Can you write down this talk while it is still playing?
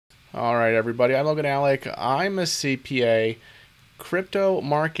All right, everybody. I'm Logan Alec. I'm a CPA. Crypto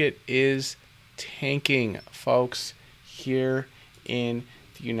market is tanking, folks, here in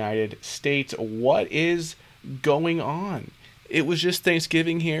the United States. What is going on? It was just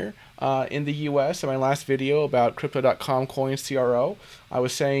Thanksgiving here in the U.S. In my last video about Crypto.com coins CRO, I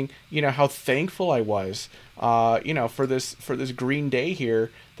was saying, how thankful I was, for this green day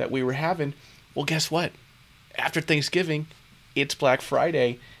here that we were having. Well, guess what? After Thanksgiving, it's Black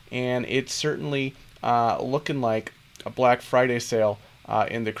Friday, and it's certainly looking like a Black Friday sale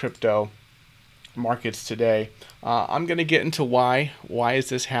in the crypto markets today. I'm going to get into why. Why is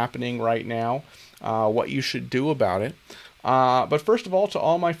this happening right now? What you should do about it. But first of all, to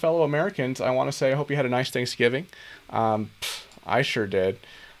all my fellow Americans, I want to say I hope you had a nice Thanksgiving. I sure did.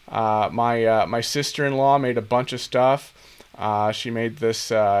 My sister-in-law made a bunch of stuff. She made this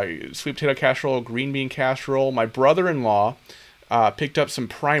sweet potato casserole, green bean casserole. My brother-in-law picked up some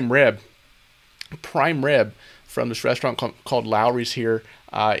prime rib from this restaurant called Lowry's here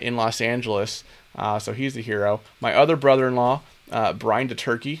in Los Angeles. So he's the hero. My other brother-in-law brined a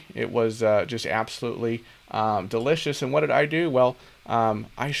turkey. It was just absolutely delicious. And what did I do? Well,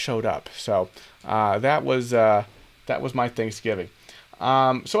 I showed up. So that was my Thanksgiving.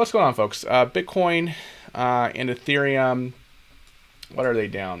 So what's going on, folks? Bitcoin and Ethereum. What are they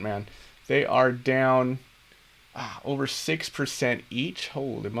down, man? They are down over 6% each.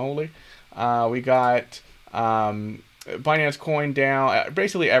 Holy moly. We got Binance Coin down.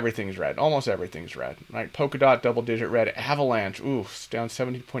 Basically everything's red. Almost everything's red. Right? Polkadot double-digit red. Avalanche, it's down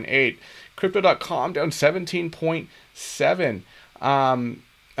 17.8. Crypto.com down 17.7. Am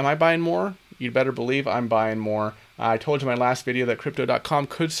I buying more? You'd better believe I'm buying more. I told you in my last video that Crypto.com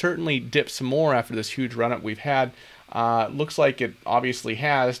could certainly dip some more after this huge run-up we've had. Looks like it obviously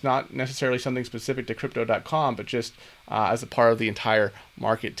has, not necessarily something specific to Crypto.com, but just as a part of the entire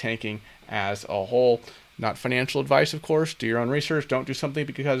market tanking as a whole. Not financial advice, of course. Do your own research. Don't do something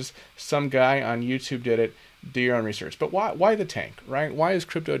because some guy on YouTube did it. Do your own research. But why the tank, right? Why is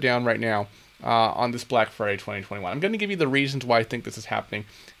crypto down right now on this Black Friday 2021? I'm going to give you the reasons why I think this is happening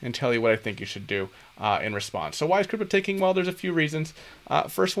and tell you what I think you should do in response. So why is crypto tanking? Well, there's a few reasons.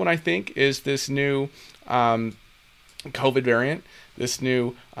 First one, I think, is this new COVID variant, this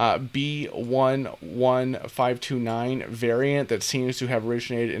new B11529 variant that seems to have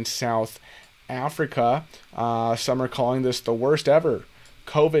originated in South Africa. Some are calling this the worst ever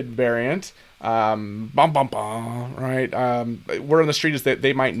COVID variant. Right? Word on the street is that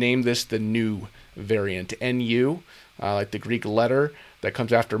they might name this the new variant, NU, like the Greek letter that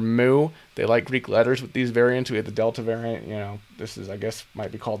comes after mu. They like Greek letters with these variants. We have the Delta variant. This is, I guess,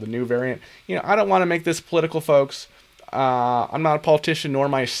 might be called the new variant. I don't want to make this political, folks. I'm not a politician nor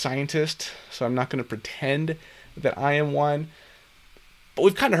am I a scientist, so I'm not going to pretend that I am one. But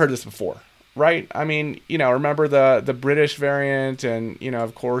we've kind of heard this before, right? I mean, remember the British variant, and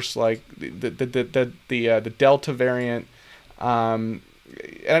of course, like the Delta variant. And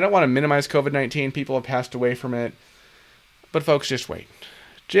I don't want to minimize COVID-19. People have passed away from it, but folks, just wait.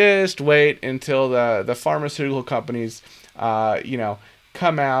 Just wait until the pharmaceutical companies,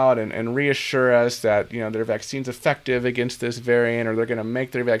 come out and reassure us that their vaccine's effective against this variant, or they're going to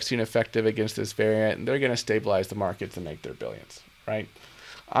make their vaccine effective against this variant, and they're going to stabilize the markets and make their billions, right?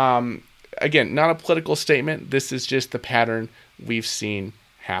 Again, not a political statement. This is just the pattern we've seen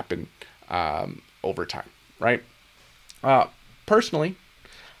happen over time, right? Personally,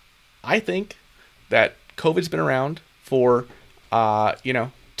 I think that COVID's been around for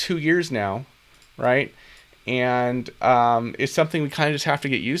 2 years now, right? And it's something we kind of just have to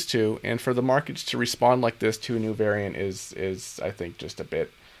get used to. And for the markets to respond like this to a new variant is I think, just a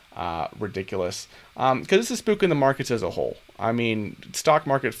bit ridiculous. Because this is spooking the markets as a whole. I mean, stock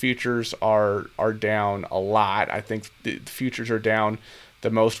market futures are down a lot. I think the futures are down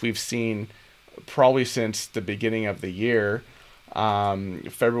the most we've seen probably since the beginning of the year,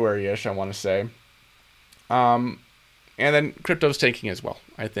 February-ish, I want to say. And then crypto's tanking as well.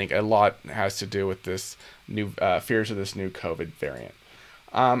 I think a lot has to do with this new fears of this new COVID variant.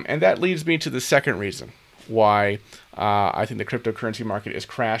 And that leads me to the second reason why I think the cryptocurrency market is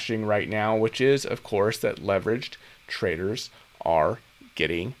crashing right now, which is, of course, that leveraged traders are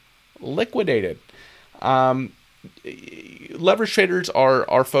getting liquidated. Leveraged traders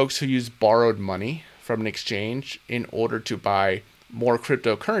are folks who use borrowed money from an exchange in order to buy more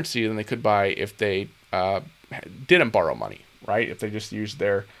cryptocurrency than they could buy if they didn't borrow money, right? If they just used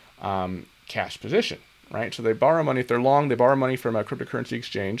their cash position, right? So they borrow money. If they're long, they borrow money from a cryptocurrency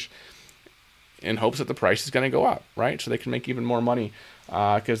exchange in hopes that the price is going to go up, right? So they can make even more money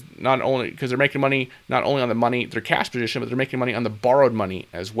because they're making money not only on the money, their cash position, but they're making money on the borrowed money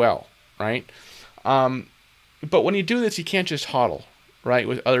as well, right? But when you do this, you can't just hodl, right,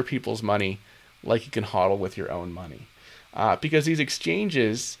 with other people's money like you can hodl with your own money. Because these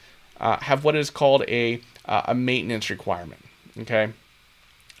exchanges have what is called a maintenance requirement, okay,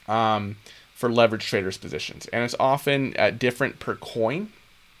 for leverage traders' positions. And it's often different per coin.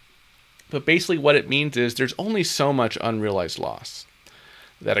 But basically what it means is there's only so much unrealized loss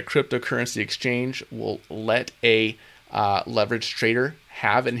that a cryptocurrency exchange will let a leverage trader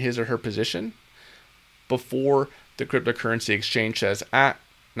have in his or her position before the cryptocurrency exchange says, now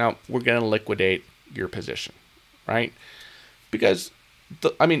we're going to liquidate your position, right? Because,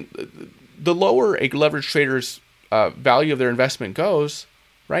 the lower a leverage trader's value of their investment goes,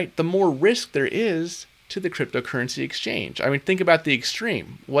 right, the more risk there is to the cryptocurrency exchange. Think about the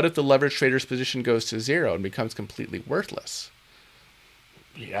extreme. What if the leverage trader's position goes to zero and becomes completely worthless?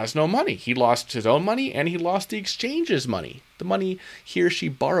 He has no money. He lost his own money and he lost the exchange's money, the money he or she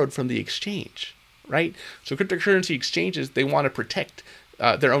borrowed from the exchange, right? So cryptocurrency exchanges, they want to protect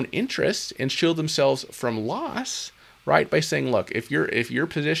their own interests and shield themselves from loss, right? By saying, look, if your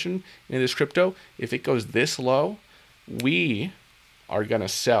position in this crypto, if it goes this low, we are going to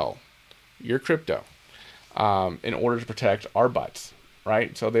sell your crypto in order to protect our butts,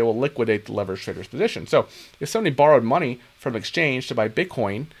 right? So they will liquidate the leverage trader's position. So if somebody borrowed money from exchange to buy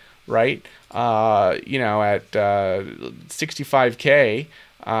Bitcoin, right, at 65K,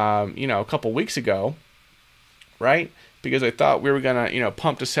 a couple weeks ago, right, because I thought we were going to,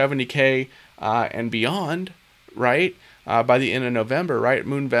 pump to 70K and beyond, right, by the end of November, right,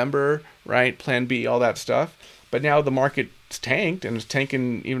 Moonvember, right, Plan B, all that stuff. But now the market's tanked, and it's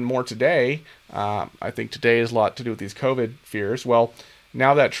tanking even more today. I think today has a lot to do with these COVID fears. Well,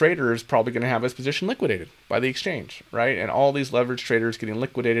 now that trader is probably going to have his position liquidated by the exchange, right? And all these leverage traders getting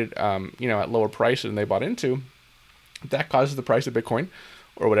liquidated, at lower prices than they bought into, that causes the price of Bitcoin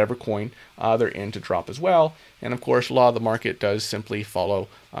or whatever coin they're in to drop as well. And of course, law of the market does simply follow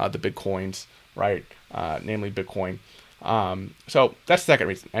the big coins, right? Namely Bitcoin. So that's the second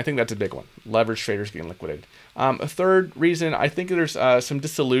reason. I think that's a big one. Leverage traders getting liquidated. A third reason, I think there's some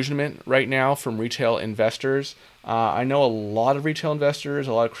disillusionment right now from retail investors. I know a lot of retail investors,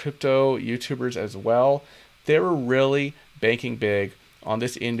 a lot of crypto YouTubers as well. They were really banking big on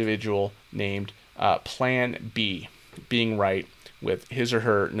this individual named Plan B being right with his or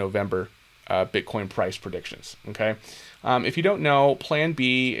her November Bitcoin price predictions. Okay, if you don't know, Plan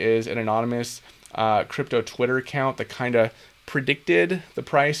B is an anonymous crypto Twitter account that kind of predicted the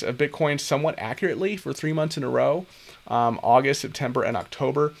price of Bitcoin somewhat accurately for 3 months in a row, August, September, and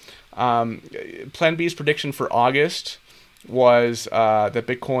October. Plan B's prediction for August was that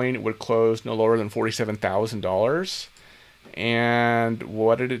Bitcoin would close no lower than $47,000. And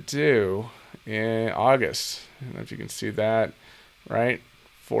what did it do in August? I don't know if you can see that, right?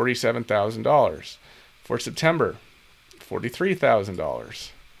 $47,000. For September, $43,000.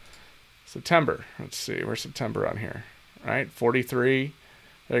 September, let's see, where's September on here, right? 43,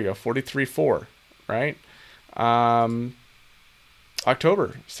 there you go, 43.4, right?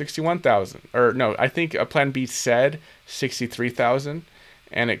 October, 61,000, or no, I think Plan B said 63,000,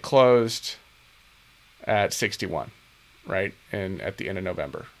 and it closed at 61, right? And at the end of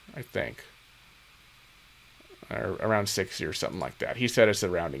November, I think, or around 60 or something like that. He said it's a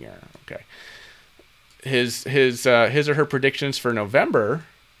rounding error. Okay. His or her predictions for November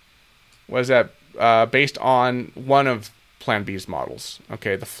was that based on one of Plan B's models,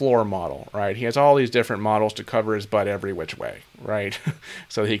 okay, the floor model, right? He has all these different models to cover his butt every which way, right?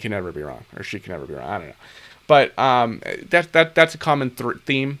 So he can never be wrong, or she can never be wrong. I don't know, but that's a common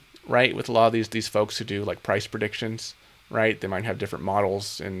theme, right? With a lot of these folks who do like price predictions, right? They might have different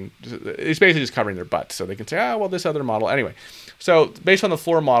models, and it's basically just covering their butts, so they can say, well, this other model, anyway. So based on the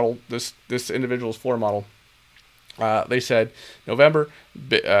floor model, this individual's floor model, they said November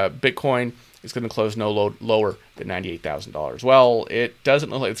Bitcoin is going to close no lower than $98,000. Well, it doesn't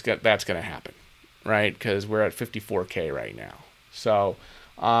look like that's going to happen, right? Because we're at 54K right now. So,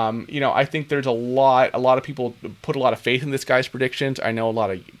 I think there's a lot of people put a lot of faith in this guy's predictions. I know a lot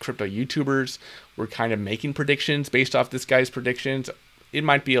of crypto YouTubers were kind of making predictions based off this guy's predictions. It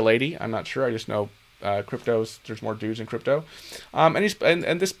might be a lady, I'm not sure. I just know cryptos, there's more dudes in crypto.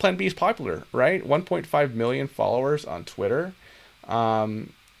 And this Plan B is popular, right? 1.5 million followers on Twitter.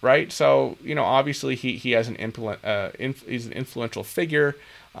 Right, so obviously he has he's an influential figure,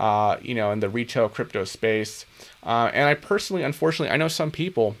 in the retail crypto space, and I personally, unfortunately, I know some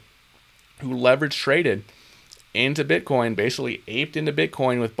people who leverage traded into Bitcoin, basically aped into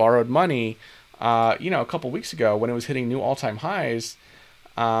Bitcoin with borrowed money, a couple weeks ago when it was hitting new all-time highs,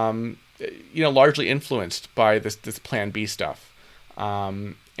 largely influenced by this Plan B stuff.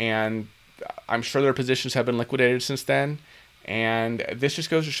 And I'm sure their positions have been liquidated since then. And this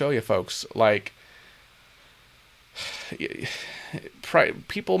just goes to show you, folks, like,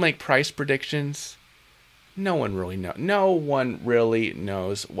 people make price predictions. No one really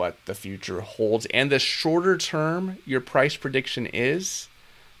knows what the future holds. And the shorter term your price prediction is,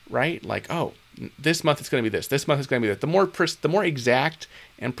 right? Like, oh, this month it's going to be this. This month is going to be that. The more exact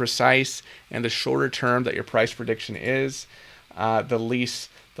and precise and the shorter term that your price prediction is, the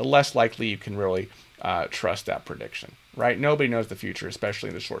less likely you can really trust that prediction, right? Nobody knows the future, especially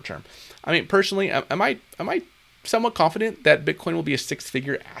in the short term. I mean, personally, am I somewhat confident that Bitcoin will be a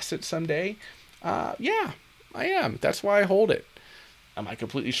six-figure asset someday? Yeah, I am. That's why I hold it. Am I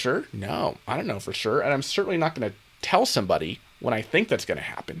completely sure? No, I don't know for sure, and I'm certainly not going to tell somebody when I think that's going to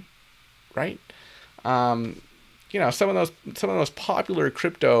happen, right? Some of the most popular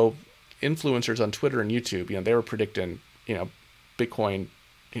crypto influencers on Twitter and YouTube, they were predicting, Bitcoin,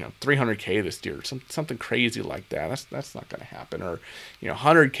 300K this year, something crazy like that. That's not going to happen, or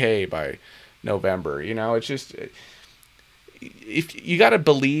 100K by November. It's just, if you got to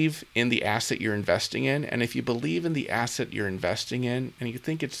believe in the asset you're investing in, and if you believe in the asset you're investing in, and you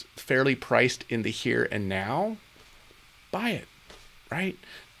think it's fairly priced in the here and now, buy it, right?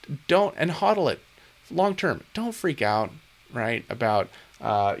 Don't, and hodl it long term. Don't freak out, right, about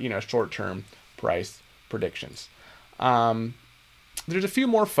short term price predictions. There's a few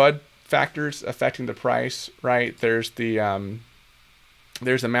more FUD factors affecting the price, right? There's the Mt.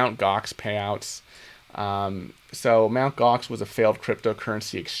 Gox payouts. So Mt. Gox was a failed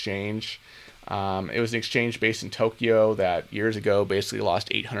cryptocurrency exchange. It was an exchange based in Tokyo that years ago basically lost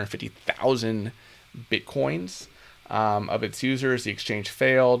 850,000 Bitcoins of its users. The exchange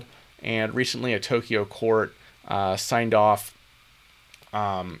failed, and recently a Tokyo court signed off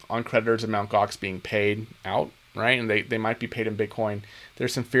on creditors of Mt. Gox being paid out, right? And they might be paid in Bitcoin.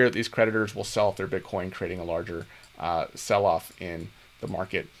 There's some fear that these creditors will sell off their Bitcoin, creating a larger sell-off in the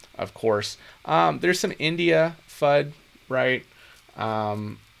market, of course. There's some India FUD, right?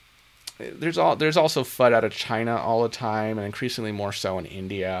 There's also FUD out of China all the time, and increasingly more so in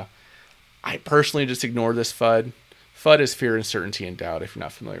India. I personally just ignore this FUD. FUD is fear, uncertainty, and doubt, if you're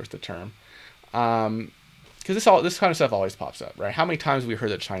not familiar with the term. Because this kind of stuff always pops up, right? How many times have we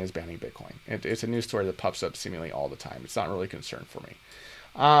heard that China's banning Bitcoin? It's a news story that pops up seemingly all the time. It's not really a concern for me.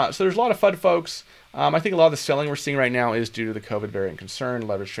 So there's a lot of FUD, folks. I think a lot of the selling we're seeing right now is due to the COVID variant concern,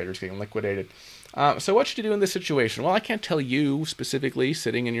 leverage traders getting liquidated. So what should you do in this situation? Well, I can't tell you specifically,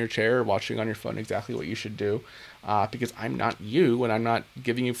 sitting in your chair, watching on your phone, exactly what you should do, because I'm not you, and I'm not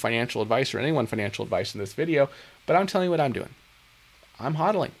giving you financial advice or anyone financial advice in this video, but I'm telling you what I'm doing. I'm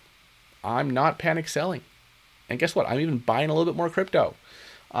hodling. I'm not panic selling. And guess what? I'm even buying a little bit more crypto.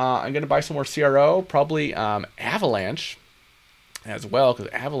 I'm going to buy some more CRO, probably Avalanche as well,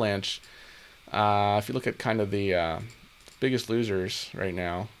 because Avalanche, if you look at kind of the biggest losers right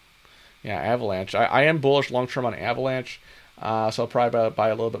now, yeah, Avalanche. I am bullish long-term on Avalanche, so I'll probably buy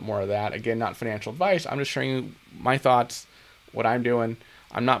a little bit more of that. Again, not financial advice. I'm just sharing you my thoughts, what I'm doing.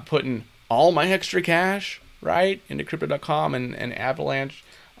 I'm not putting all my extra cash, right, into Crypto.com and Avalanche.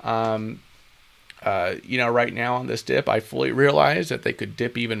 Right now on this dip, I fully realize that they could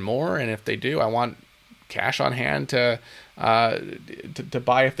dip even more, and if they do, I want cash on hand to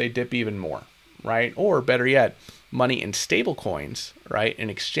buy if they dip even more, right? Or better yet, money in stable coins, right, in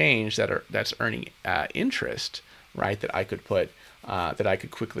exchange that's earning interest, right, that I could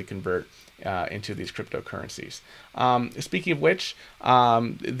quickly convert into these cryptocurrencies. Speaking of which,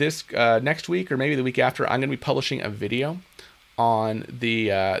 this next week or maybe the week after, I'm going to be publishing a video on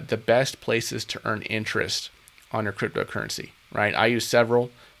the best places to earn interest on your cryptocurrency, right? I use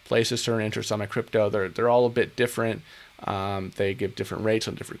several places to earn interest on my crypto. They're all a bit different. They give different rates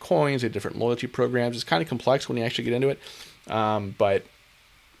on different coins. They have different loyalty programs. It's kind of complex when you actually get into it. But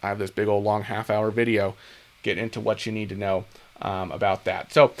I have this big old long half-hour video getting into what you need to know about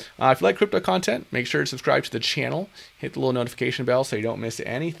that. So if you like crypto content, make sure to subscribe to the channel. Hit the little notification bell so you don't miss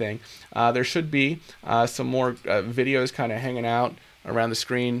anything. There should be some more videos kind of hanging out around the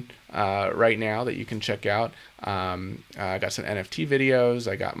screen right now that you can check out. I got some NFT videos.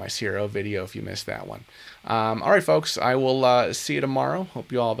 I got my CRO video if you missed that one. All right, folks, I will see you tomorrow.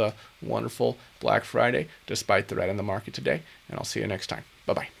 Hope you all have a wonderful Black Friday, despite the red in the market today, and I'll see you next time.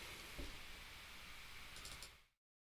 Bye-bye.